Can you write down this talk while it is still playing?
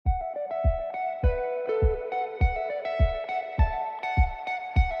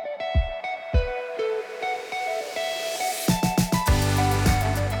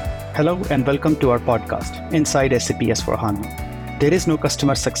Hello and welcome to our podcast, Inside SAP S/4HANA. There is no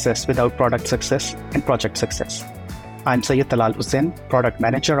customer success without product success and project success. I'm Syed Talal Hussain, Product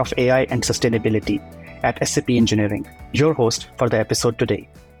Manager of AI and Sustainability at SAP Engineering, your host for the episode today.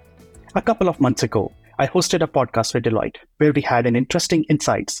 A couple of months ago, I hosted a podcast with Deloitte where we had an interesting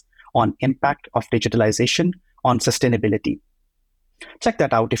insights on impact of digitalization on sustainability. Check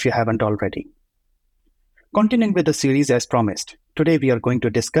that out if you haven't already. Continuing with the series as promised, today we are going to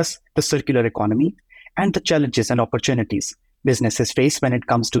discuss the circular economy and the challenges and opportunities businesses face when it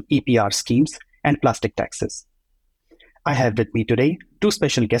comes to EPR schemes and plastic taxes. I have with me today two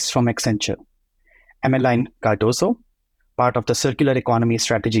special guests from Accenture. Emeline Cardozo, part of the Circular Economy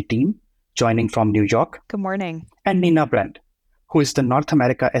Strategy team, joining from New York. Good morning. And Nina Brandt, who is the North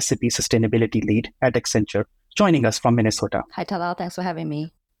America SAP Sustainability Lead at Accenture, joining us from Minnesota. Hi, Talal. Thanks for having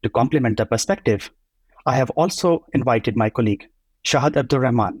me. To complement the perspective, I have also invited my colleague, Shahad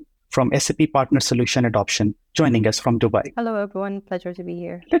Abdurrahman from SAP Partner Solution Adoption, joining us from Dubai. Hello, everyone. Pleasure to be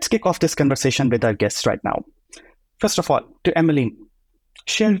here. Let's kick off this conversation with our guests right now. First of all, to Emeline,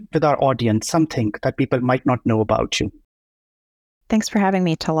 share with our audience something that people might not know about you. Thanks for having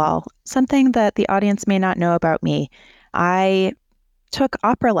me, Talal. Something that the audience may not know about me. I took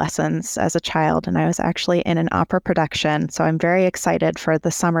opera lessons as a child, and I was actually in an opera production. So I'm very excited for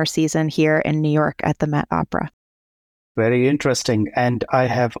the summer season here in New York at the Met Opera. Very interesting. And I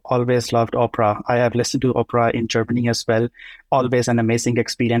have always loved opera. I have listened to opera in Germany as well. Always an amazing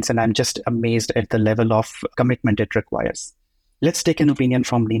experience. And I'm just amazed at the level of commitment it requires. Let's take an opinion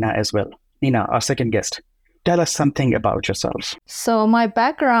from Nina as well. Nina, our second guest. Tell us something about yourself. So my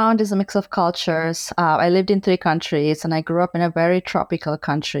background is a mix of cultures. I lived in 3 countries and I grew up in a very tropical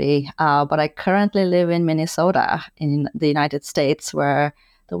country. But I currently live in Minnesota in the United States where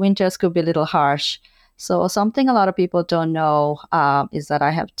the winters could be a little harsh. So something a lot of people don't know is that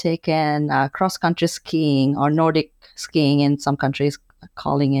I have taken cross-country skiing or Nordic skiing in some countries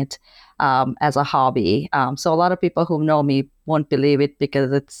calling it as a hobby. So a lot of people who know me won't believe it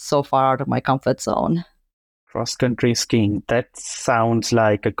because it's so far out of my comfort zone. Cross-country skiing. That sounds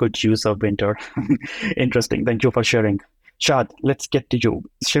like a good use of winter. Interesting. Thank you for sharing. Shad, let's get to you.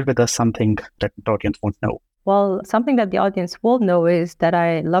 Share with us something that the audience won't know. Well, something that the audience will know is that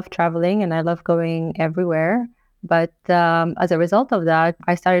I love traveling and I love going everywhere. But as a result of that,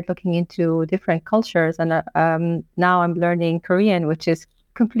 I started looking into different cultures. And now I'm learning Korean, which is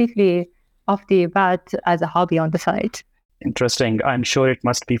completely off the bat as a hobby on the side. Interesting. I'm sure it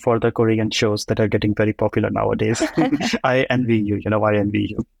must be for the Korean shows that are getting very popular nowadays. I envy you. I envy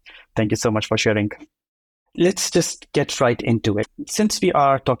you. Thank you so much for sharing. Let's just get right into it. Since we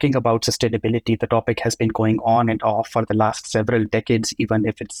are talking about sustainability, the topic has been going on and off for the last several decades, even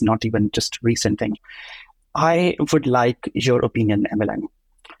if it's not even just recent thing. I would like your opinion, Emeline.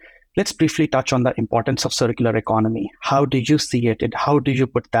 Let's briefly touch on the importance of circular economy. How do you see it and how do you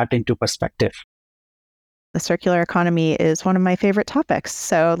put that into perspective? The circular economy is one of my favorite topics.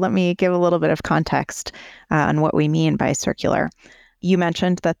 So let me give a little bit of context on what we mean by circular. You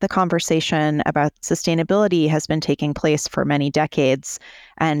mentioned that the conversation about sustainability has been taking place for many decades,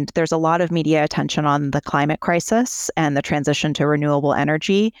 and there's a lot of media attention on the climate crisis and the transition to renewable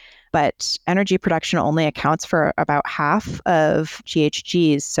energy. But energy production only accounts for about half of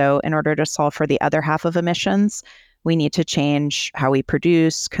GHGs. So in order to solve for the other half of emissions, we need to change how we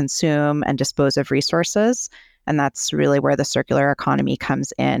produce, consume, and dispose of resources. And that's really where the circular economy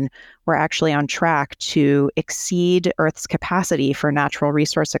comes in. We're actually on track to exceed Earth's capacity for natural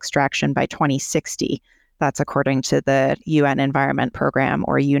resource extraction by 2060. That's according to the UN Environment Program,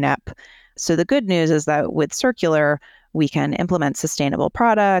 or UNEP. So the good news is that with circular, we can implement sustainable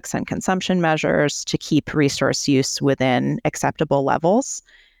products and consumption measures to keep resource use within acceptable levels.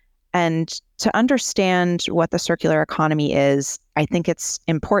 And to understand what the circular economy is, I think it's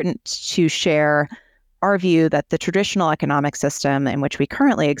important to share our view that the traditional economic system in which we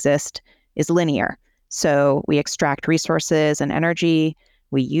currently exist is linear. So we extract resources and energy,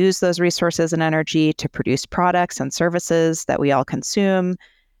 we use those resources and energy to produce products and services that we all consume.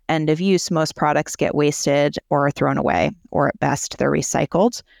 End of use, most products get wasted or are thrown away, or at best, they're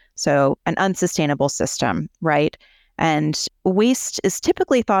recycled. So an unsustainable system, right? And waste is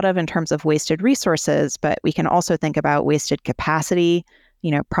typically thought of in terms of wasted resources, but we can also think about wasted capacity,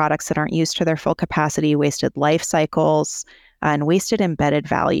 products that aren't used to their full capacity, wasted life cycles, and wasted embedded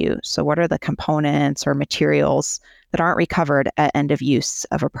value. So what are the components or materials that aren't recovered at end of use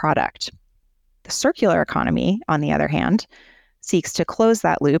of a product? The circular economy, on the other hand, seeks to close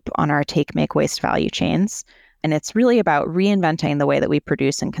that loop on our take, make, waste value chains. And it's really about reinventing the way that we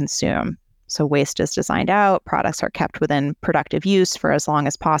produce and consume. So waste is designed out, products are kept within productive use for as long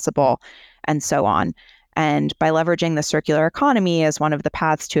as possible, and so on. And by leveraging the circular economy as one of the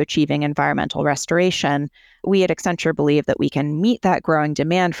paths to achieving environmental restoration, we at Accenture believe that we can meet that growing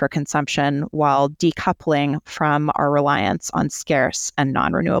demand for consumption while decoupling from our reliance on scarce and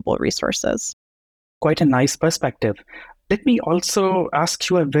non-renewable resources. Quite a nice perspective. Let me also ask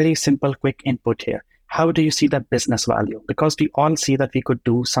you a very simple, quick input here. How do you see the business value? Because we all see that we could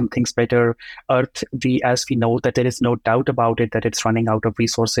do some things better. Earth, as we know that there is no doubt about it, that it's running out of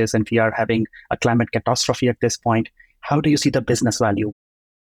resources and we are having a climate catastrophe at this point. How do you see the business value?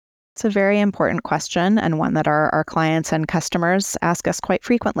 It's a very important question and one that our clients and customers ask us quite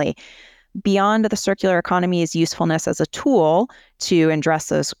frequently. Beyond the circular economy's usefulness as a tool to address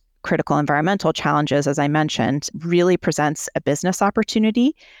those critical environmental challenges, as I mentioned, really presents a business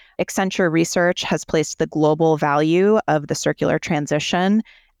opportunity. Accenture Research has placed the global value of the circular transition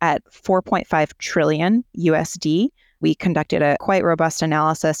at 4.5 trillion USD. We conducted a quite robust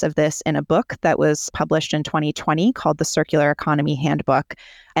analysis of this in a book that was published in 2020 called the Circular Economy Handbook.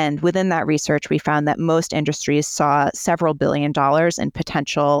 And within that research, we found that most industries saw several $billion in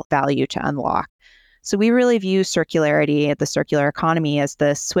potential value to unlock. So we really view circularity, the circular economy, as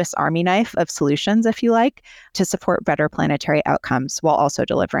the Swiss Army knife of solutions, if you like, to support better planetary outcomes while also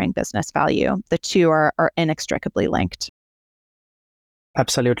delivering business value. The two are inextricably linked.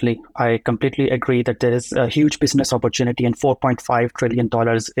 Absolutely. I completely agree that there is a huge business opportunity, and $4.5 trillion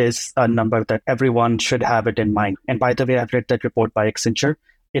is a number that everyone should have it in mind. And by the way, I've read that report by Accenture.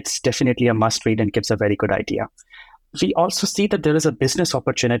 It's definitely a must read and gives a very good idea. We also see that there is a business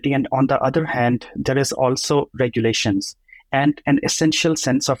opportunity, and on the other hand, there is also regulations and an essential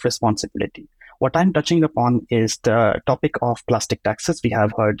sense of responsibility. What I'm touching upon is the topic of plastic taxes. We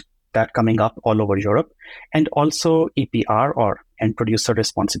have heard that coming up all over Europe, and also EPR, or end producer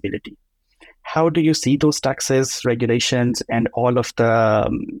responsibility. How do you see those taxes, regulations, and all of the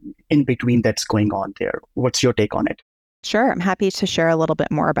in between that's going on there? What's your take on it? Sure, I'm happy to share a little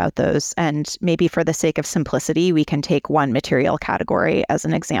bit more about those. And maybe for the sake of simplicity, we can take one material category as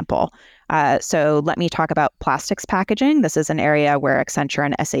an example. So let me talk about plastics packaging. This is an area where Accenture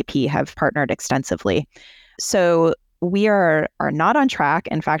and SAP have partnered extensively. So we are not on track.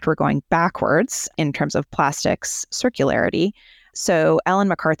 In fact, we're going backwards in terms of plastics circularity. So Ellen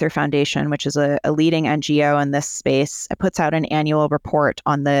MacArthur Foundation, which is a leading NGO in this space, puts out an annual report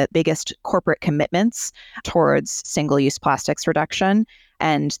on the biggest corporate commitments towards single-use plastics reduction.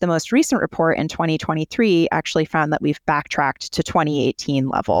 And the most recent report in 2023 actually found that we've backtracked to 2018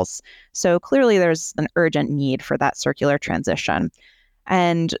 levels. So clearly there's an urgent need for that circular transition.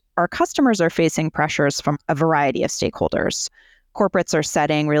 And our customers are facing pressures from a variety of stakeholders. Corporates are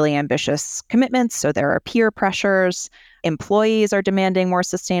setting really ambitious commitments, so there are peer pressures. Employees are demanding more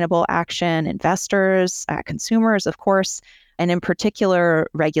sustainable action, investors, consumers, of course, and in particular,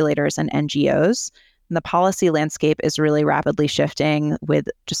 regulators and NGOs. And the policy landscape is really rapidly shifting with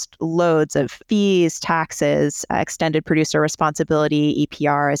just loads of fees, taxes, extended producer responsibility,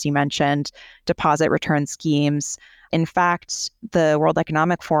 EPR, as you mentioned, deposit return schemes. In fact, the World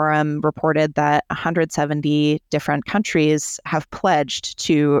Economic Forum reported that 170 different countries have pledged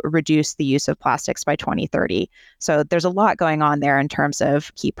to reduce the use of plastics by 2030. So there's a lot going on there in terms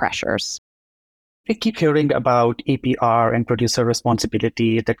of key pressures. We keep hearing about EPR and producer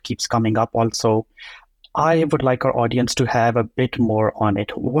responsibility that keeps coming up also. I would like our audience to have a bit more on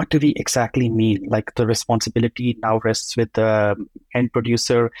it. What do we exactly mean? Like, the responsibility now rests with the end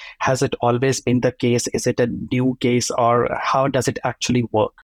producer. Has it always been the case? Is it a new case, or how does it actually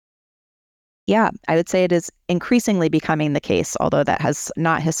work? Yeah, I would say it is increasingly becoming the case, although that has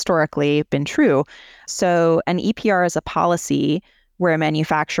not historically been true. So an EPR is a policy where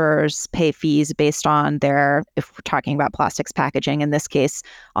manufacturers pay fees based on their, if we're talking about plastics packaging, in this case,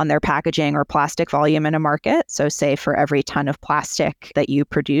 on their packaging or plastic volume in a market. So say for every ton of plastic that you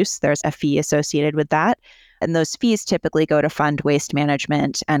produce, there's a fee associated with that. And those fees typically go to fund waste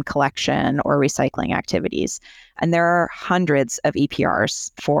management and collection or recycling activities. And there are hundreds of EPRs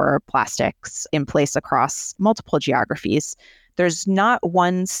for plastics in place across multiple geographies. There's not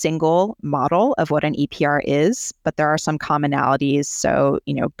one single model of what an EPR is, but there are some commonalities. So,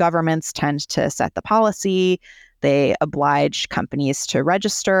 governments tend to set the policy. They oblige companies to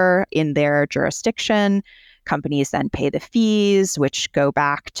register in their jurisdiction. Companies then pay the fees, which go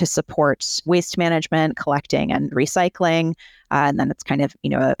back to support waste management, collecting, and recycling. And then it's kind of,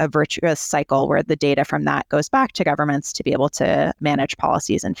 a virtuous cycle where the data from that goes back to governments to be able to manage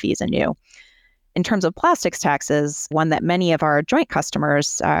policies and fees anew. In terms of plastics taxes, one that many of our joint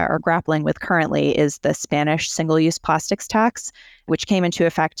customers are grappling with currently is the Spanish single-use plastics tax, which came into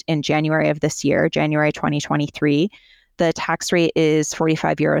effect in January of this year, January 2023. The tax rate is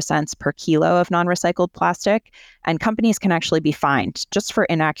 45 euro cents per kilo of non-recycled plastic, and companies can actually be fined just for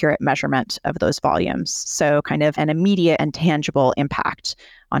inaccurate measurement of those volumes. So kind of an immediate and tangible impact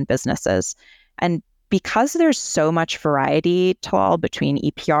on businesses. And because there's so much variety, Talal, between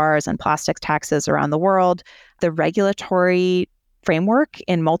EPRs and plastic taxes around the world, the regulatory framework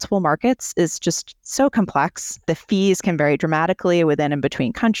in multiple markets is just so complex. The fees can vary dramatically within and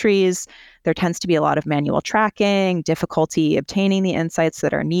between countries. There tends to be a lot of manual tracking, difficulty obtaining the insights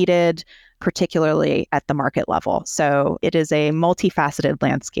that are needed, particularly at the market level. So it is a multifaceted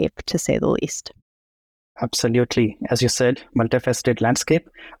landscape, to say the least. Absolutely. As you said, multifaceted landscape.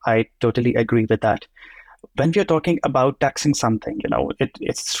 I totally agree with that. When we're talking about taxing something,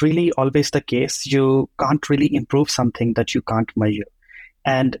 it's really always the case. You can't really improve something that you can't measure.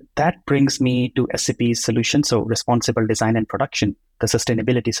 And that brings me to SAP's solution, so responsible design and production, the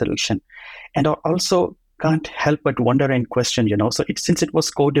sustainability solution. And I also can't help but wonder and question, so since it was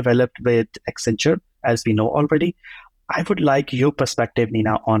co-developed with Accenture, as we know already, I would like your perspective,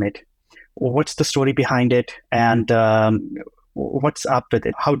 Nina, on it. What's the story behind it, and what's up with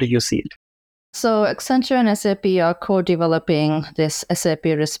it? How do you see it? So Accenture and SAP are co-developing this SAP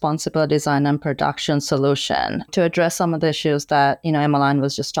Responsible Design and Production solution to address some of the issues that Emmeline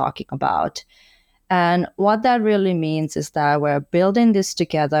was just talking about. And what that really means is that we're building this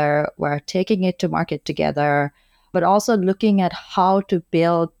together, we're taking it to market together, but also looking at how to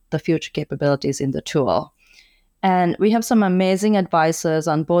build the future capabilities in the tool. And we have some amazing advisors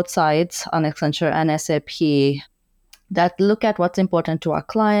on both sides, on Accenture and SAP, that look at what's important to our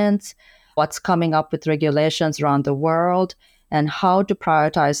clients, what's coming up with regulations around the world, and how to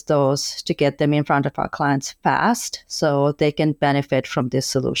prioritize those to get them in front of our clients fast so they can benefit from this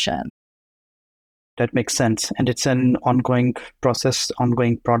solution. That makes sense. And it's an ongoing process,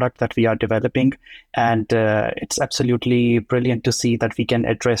 ongoing product that we are developing. And it's absolutely brilliant to see that we can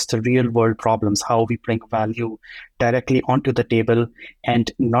address the real world problems, how we bring value directly onto the table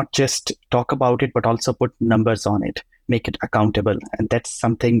and not just talk about it, but also put numbers on it, make it accountable. And that's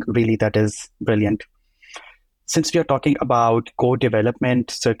something really that is brilliant. Since we are talking about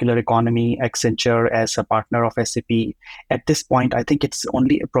co-development, circular economy, Accenture as a partner of SAP, at this point, I think it's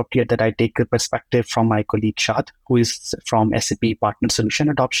only appropriate that I take a perspective from my colleague Shad, who is from SAP Partner Solution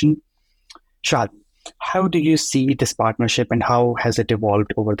Adoption. Shad, how do you see this partnership and how has it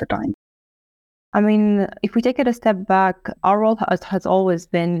evolved over the time? I mean, if we take it a step back, our role has always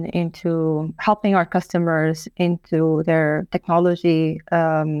been into helping our customers into their technology,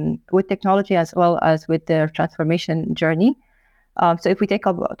 with technology as well as with their transformation journey. So if we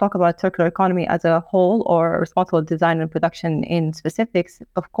talk about circular economy as a whole or responsible design and production in specifics,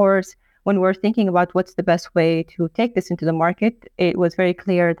 of course, when we're thinking about what's the best way to take this into the market, it was very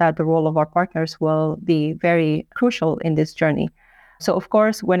clear that the role of our partners will be very crucial in this journey. So, of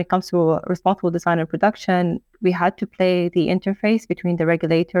course, when it comes to responsible design and production, we had to play the interface between the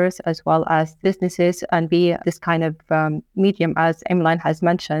regulators as well as businesses and be this kind of medium, as Emmeline has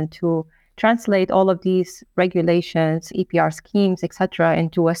mentioned, to translate all of these regulations, EPR schemes, etc.,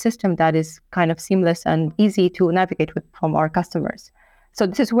 into a system that is kind of seamless and easy to navigate with from our customers. So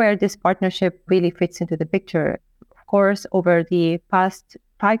this is where this partnership really fits into the picture. Of course, over the past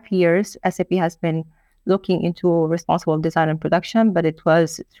 5 years, SAP has been looking into responsible design and production, but it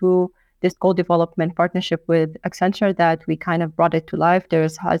was through this co-development partnership with Accenture that we kind of brought it to life. There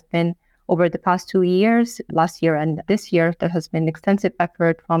has been, over the past 2 years, last year and this year, there has been extensive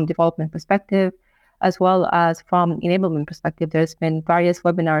effort from development perspective, as well as from enablement perspective. There's been various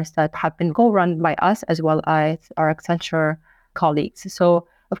webinars that have been co-run by us as well as our Accenture colleagues. So,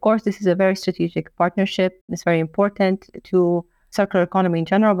 of course, this is a very strategic partnership. It's very important to circular economy in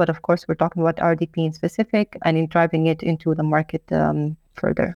general, but of course, we're talking about RDP in specific and in driving it into the market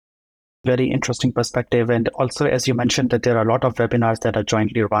further. Very interesting perspective. And also, as you mentioned, that there are a lot of webinars that are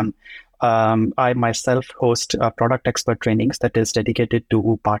jointly run. I myself host product expert trainings that is dedicated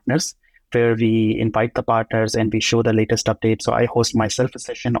to partners, where we invite the partners and we show the latest updates. So I host myself a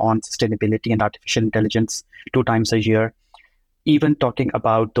session on sustainability and artificial intelligence 2 times a year. Even talking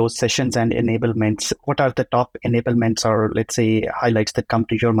about those sessions and enablements, what are the top enablements or let's say highlights that come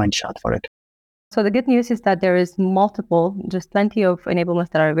to your mind, Shad, for it? So the good news is that there is just plenty of enablements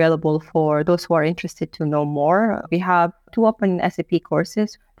that are available for those who are interested to know more. We have 2 open SAP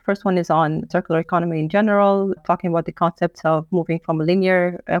courses. The first one is on circular economy in general, talking about the concepts of moving from a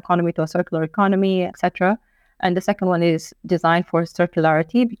linear economy to a circular economy, etc. And the second one is design for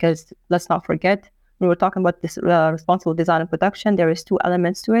circularity, because let's not forget, when we're talking about this responsible design and production, there is two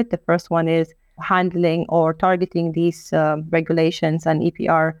elements to it. The first one is handling or targeting these regulations and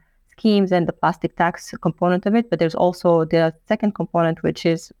EPR schemes and the plastic tax component of it. But there's also the second component, which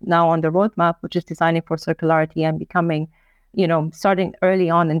is now on the roadmap, which is designing for circularity and becoming, starting early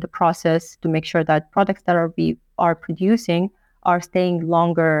on in the process to make sure that products that we are producing are staying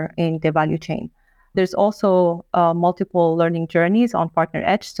longer in the value chain. There's also multiple learning journeys on Partner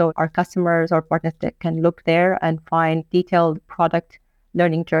Edge. So our customers or partners that can look there and find detailed product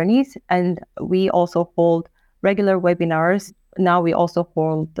learning journeys. And we also hold regular webinars. Now we also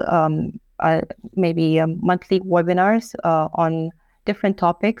hold maybe monthly webinars on different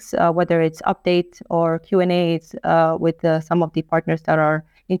topics, whether it's update or Q&As with some of the partners that are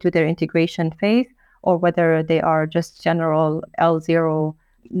into their integration phase, or whether they are just general L0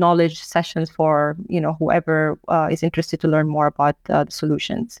 knowledge sessions for whoever is interested to learn more about the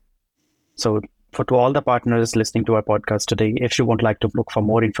solutions. So to all the partners listening to our podcast today, if you would like to look for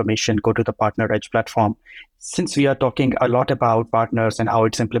more information, go to the Partner Edge platform. Since we are talking a lot about partners and how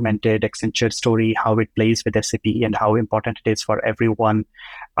it's implemented, Accenture story, how it plays with SAP and how important it is for everyone,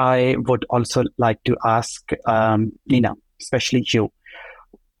 I would also like to ask Nina, especially you,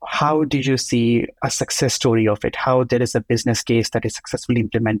 how do you see a success story of it? How there is a business case that is successfully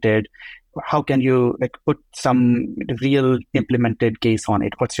implemented? How can you put some real implemented case on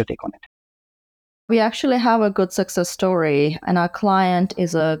it? What's your take on it? We actually have a good success story, and our client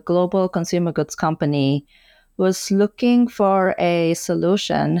is a global consumer goods company who was looking for a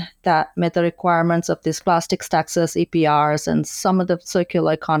solution that met the requirements of these plastics taxes, EPRs, and some of the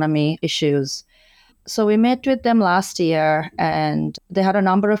circular economy issues. So we met with them last year, and they had a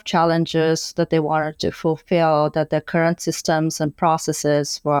number of challenges that they wanted to fulfill that their current systems and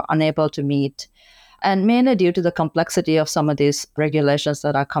processes were unable to meet, and mainly due to the complexity of some of these regulations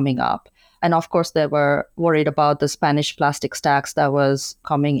that are coming up. And of course, they were worried about the Spanish plastics tax that was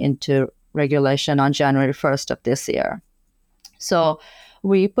coming into regulation on January 1st of this year. So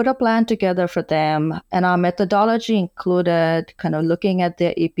we put a plan together for them, and our methodology included kind of looking at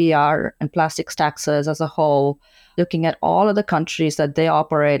their EPR and plastics taxes as a whole, looking at all of the countries that they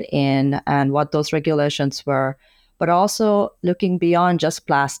operate in and what those regulations were, but also looking beyond just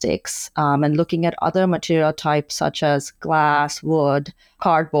plastics and looking at other material types such as glass, wood,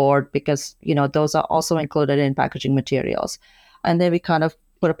 cardboard, because those are also included in packaging materials. And then we kind of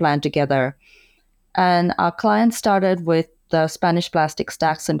put a plan together. And our client started with the Spanish plastics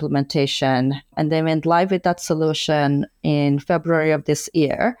tax implementation, and they went live with that solution in February of this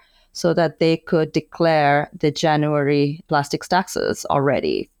year so that they could declare the January plastics taxes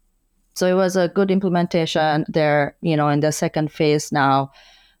already. So it was a good implementation. They're, in the second phase now.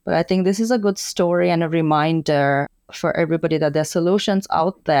 But I think this is a good story and a reminder for everybody that there are solutions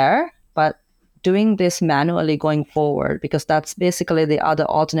out there, but doing this manually going forward, because that's basically the other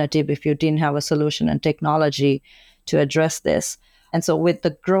alternative if you didn't have a solution and technology to address this. And so with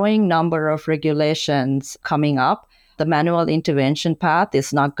the growing number of regulations coming up, the manual intervention path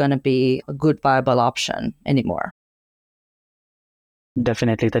is not going to be a good viable option anymore.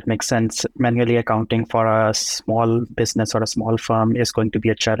 Definitely, that makes sense. Manually accounting for a small business or a small firm is going to be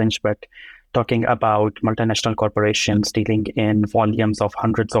a challenge, but talking about multinational corporations dealing in volumes of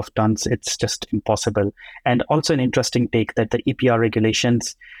hundreds of tons, it's just impossible. And also an interesting take that the EPR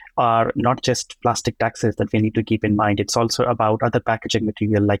regulations are not just plastic taxes that we need to keep in mind. It's also about other packaging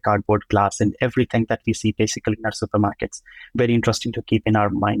material like cardboard, glass, and everything that we see basically in our supermarkets. Very interesting to keep in our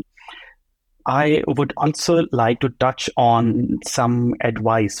mind. I would also like to touch on some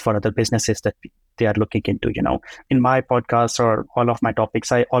advice for other businesses that they are looking into. In my podcast or all of my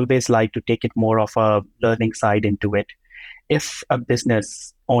topics, I always like to take it more of a learning side into it. If a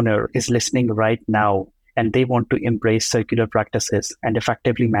business owner is listening right now and they want to embrace circular practices and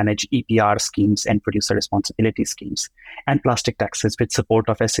effectively manage EPR schemes and producer responsibility schemes and plastic taxes with support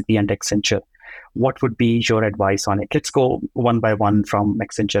of SAP and Accenture, what would be your advice on it? Let's go one by one from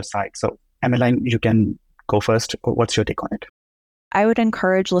Accenture side. So Emmeline, you can go first. What's your take on it? I would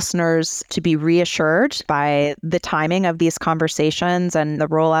encourage listeners to be reassured by the timing of these conversations and the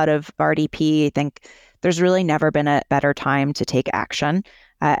rollout of RDP. I think there's really never been a better time to take action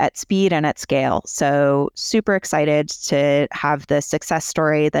at speed and at scale. So super excited to have the success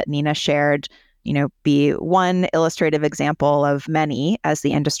story that Nina shared, be one illustrative example of many as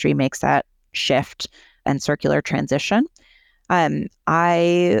the industry makes that shift and circular transition.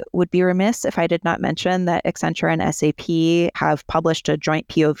 I would be remiss if I did not mention that Accenture and SAP have published a joint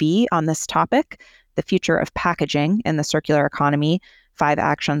POV on this topic, the future of packaging in the circular economy, 5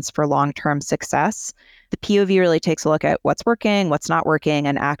 actions for long-term success. The POV really takes a look at what's working, what's not working,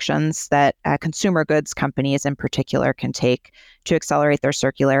 and actions that consumer goods companies in particular can take to accelerate their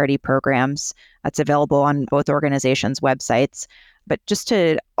circularity programs. That's available on both organizations' websites. But just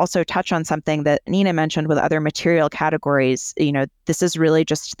to also touch on something that Nina mentioned with other material categories, this is really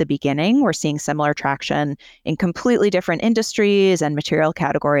just the beginning. We're seeing similar traction in completely different industries and material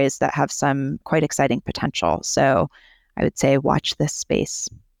categories that have some quite exciting potential. So I would say watch this space.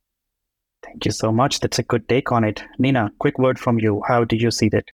 Thank you so much. That's a good take on it. Nina, quick word from you. How do you see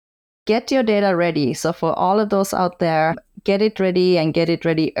that? Get your data ready. So for all of those out there, get it ready and get it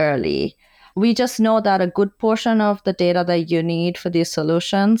ready early. We just know that a good portion of the data that you need for these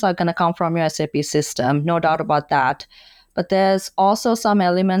solutions are going to come from your SAP system, no doubt about that. But there's also some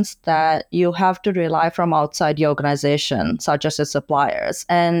elements that you have to rely from outside your organization, such as the suppliers,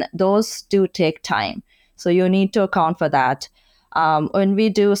 and those do take time. So you need to account for that. When we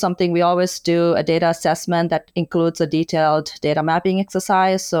do something, we always do a data assessment that includes a detailed data mapping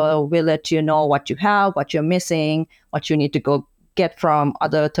exercise. So we'll let you know what you have, what you're missing, what you need to go get from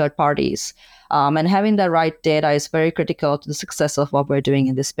other third parties. And having the right data is very critical to the success of what we're doing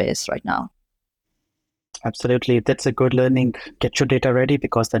in this space right now. Absolutely. That's a good learning. Get your data ready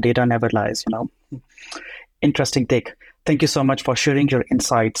because the data never lies, Interesting take. Thank you so much for sharing your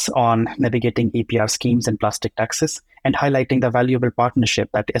insights on navigating EPR schemes and plastic taxes and highlighting the valuable partnership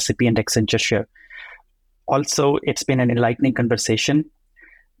that SAP and Accenture share. Also, it's been an enlightening conversation.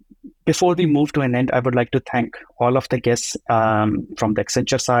 Before we move to an end, I would like to thank all of the guests from the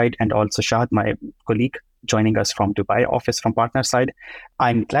Accenture side and also Shahad, my colleague, joining us from Dubai office from partner side.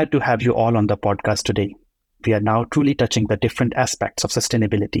 I'm glad to have you all on the podcast today. We are now truly touching the different aspects of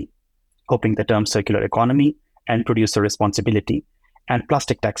sustainability, hoping the term circular economy and producer responsibility and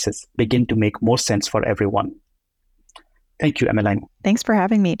plastic taxes begin to make more sense for everyone. Thank you, Emmeline. Thanks for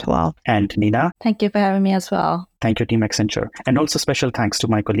having me, Talal. And Nina. Thank you for having me as well. Thank you, Team Accenture. And also special thanks to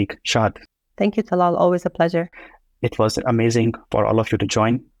my colleague, Shahad. Thank you, Talal. Always a pleasure. It was amazing for all of you to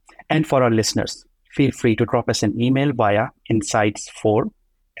join. And for our listeners, feel free to drop us an email via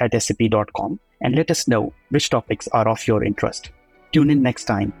insights4@sap.com and let us know which topics are of your interest. Tune in next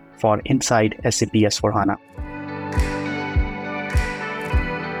time for Inside SAP S4HANA.